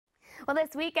Well,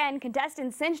 this weekend,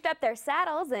 contestants cinched up their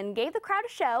saddles and gave the crowd a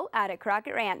show out at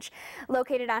Crockett Ranch.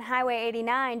 Located on Highway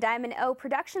 89, Diamond O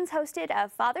Productions hosted a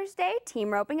Father's Day team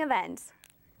roping event.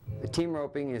 The team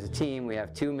roping is a team. We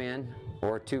have 2 men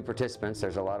or 2 participants.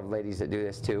 There's a lot of ladies that do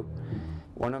this too.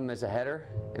 One of them is a header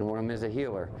and one of them is a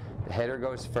heeler. The header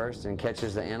goes first and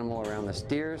catches the animal around the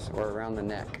steers or around the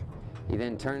neck. He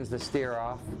then turns the steer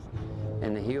off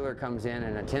and the heeler comes in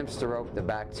and attempts to rope the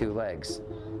back 2 legs.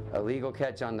 A legal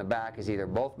catch on the back is either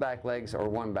both back legs or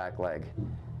one back leg.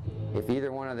 If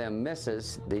either one of them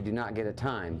misses, they do not get a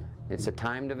time. It's a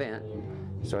timed event,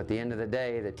 so at the end of the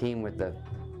day, the team with the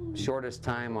shortest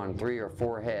time on 3 or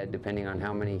 4 head, depending on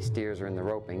how many steers are in the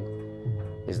roping,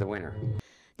 is the winner.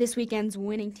 This weekend's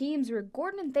winning teams were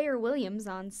Gordon and Thayer Williams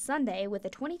on Sunday with a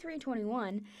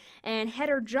 23-21, and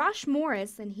header Josh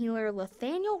Morris and heeler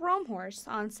Lethaniel Roamhorse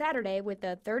on Saturday with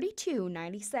a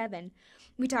 32-97.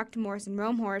 We talked to Morris and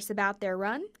Roamhorse about their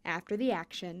run after the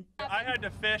action. I had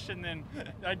to fish and then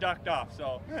I ducked off,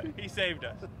 so he saved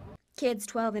us. Kids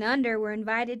 12 and under were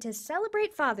invited to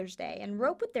celebrate Father's Day and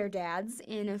rope with their dads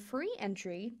in a free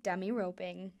entry dummy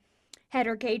roping.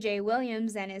 Header KJ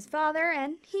Williams and his father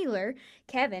and heeler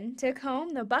Kevin took home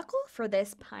the buckle for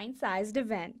this pint-sized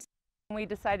event. We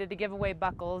decided to give away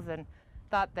buckles and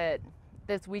thought that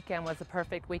this weekend was the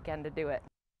perfect weekend to do it.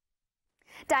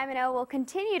 Diamond O will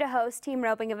continue to host team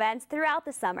roping events throughout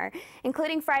the summer,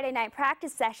 including Friday night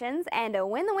practice sessions and a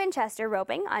Win the Winchester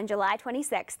roping on July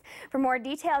 26th. For more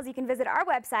details, you can visit our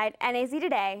website,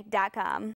 naztoday.com.